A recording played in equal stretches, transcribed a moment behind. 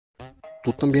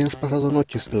¿Tú también has pasado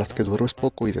noches en las que duermes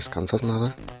poco y descansas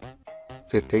nada?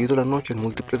 ¿Se te ha ido la noche en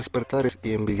múltiples despertares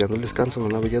y envidiando el descanso de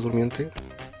una bella durmiente?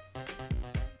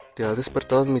 ¿Te has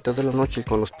despertado en mitad de la noche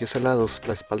con los pies helados,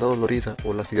 la espalda dolorida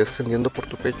o las ideas ascendiendo por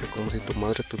tu pecho como si tu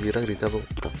madre te hubiera gritado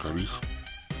 "Rocavija"?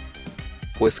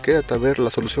 Pues quédate a ver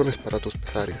las soluciones para tus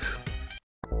pesares.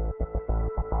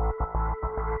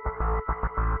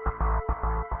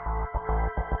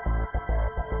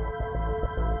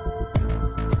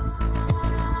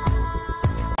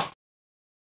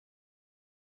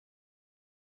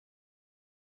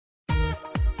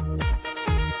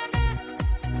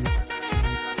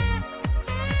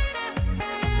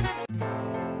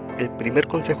 El primer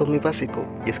consejo es muy básico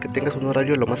y es que tengas un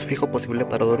horario lo más fijo posible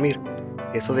para dormir.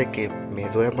 Eso de que me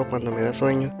duermo cuando me da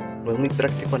sueño no es muy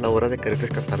práctico a la hora de querer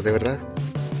descansar de verdad.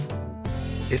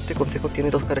 Este consejo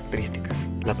tiene dos características.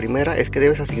 La primera es que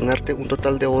debes asignarte un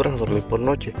total de horas a dormir por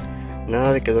noche.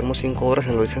 Nada de que duermo 5 horas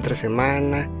en los días entre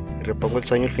semana y repongo el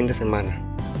sueño el fin de semana.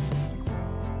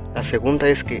 La segunda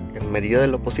es que, en medida de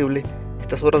lo posible,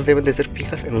 estas horas deben de ser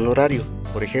fijas en un horario,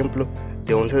 por ejemplo,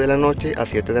 de 11 de la noche a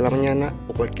 7 de la mañana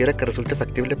o cualquiera que resulte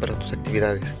factible para tus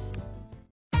actividades.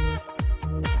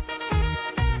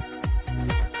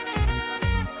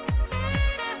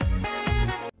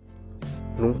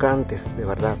 Nunca antes, de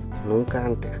verdad, nunca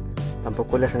antes.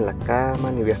 Tampoco leas en la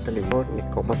cama, ni veas televisión, ni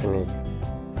comas en ella.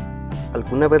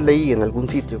 Alguna vez leí en algún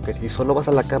sitio que si solo vas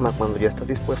a la cama cuando ya estás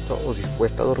dispuesto o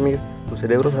dispuesta a dormir, tu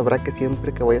cerebro sabrá que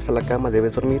siempre que vayas a la cama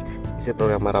debes dormir y se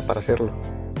programará para hacerlo.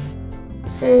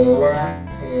 Cepillar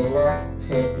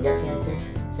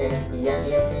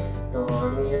dientes,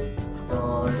 dormir,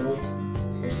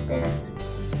 espera,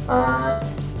 ahora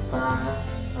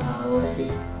sí,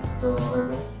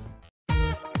 dormir.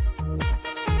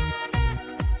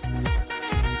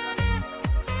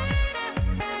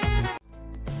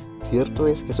 Cierto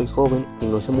es que soy joven y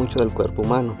no sé mucho del cuerpo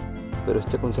humano, pero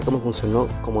este consejo me funcionó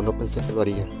como no pensé que lo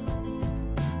haría.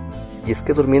 Y es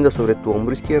que durmiendo sobre tu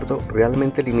hombro izquierdo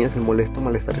realmente eliminas el molesto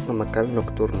malestar estomacal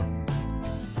nocturno.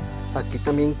 Aquí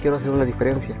también quiero hacer una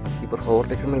diferencia, y por favor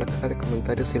déjenme en la caja de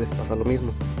comentarios si les pasa lo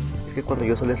mismo. Es que cuando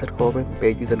yo solía ser joven,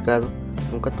 bello y delgado,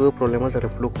 nunca tuve problemas de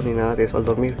reflujo ni nada de eso al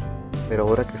dormir, pero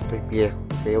ahora que estoy viejo,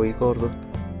 feo y gordo,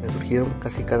 me surgieron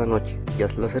casi cada noche, y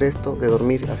al hacer esto de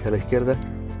dormir hacia la izquierda,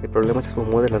 el problema se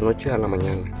esfumó de la noche a la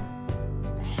mañana.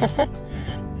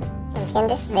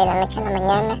 ¿Entiendes? De la noche a la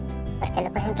mañana, porque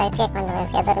lo puse en práctica cuando me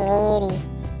fui a dormir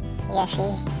y así.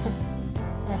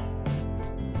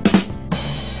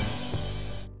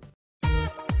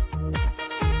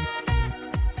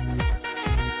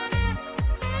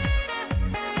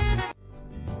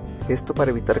 Esto para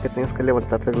evitar que tengas que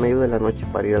levantarte en medio de la noche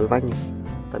para ir al baño.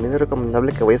 También es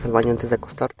recomendable que vayas al baño antes de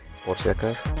acostarte, por si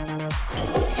acaso.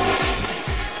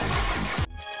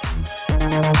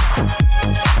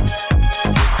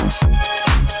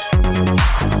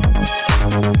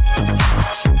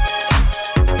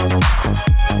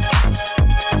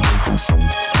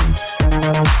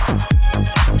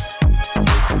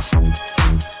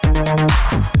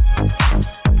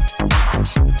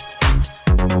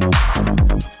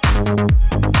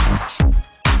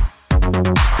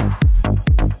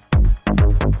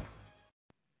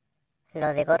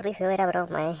 Lo de gordo y feo era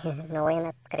broma, no vayan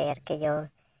a creer que yo,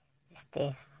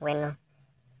 bueno,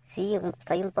 sí,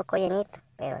 soy un poco llenito,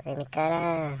 pero de mi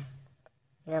cara,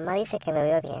 mi mamá dice que me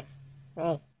veo bien,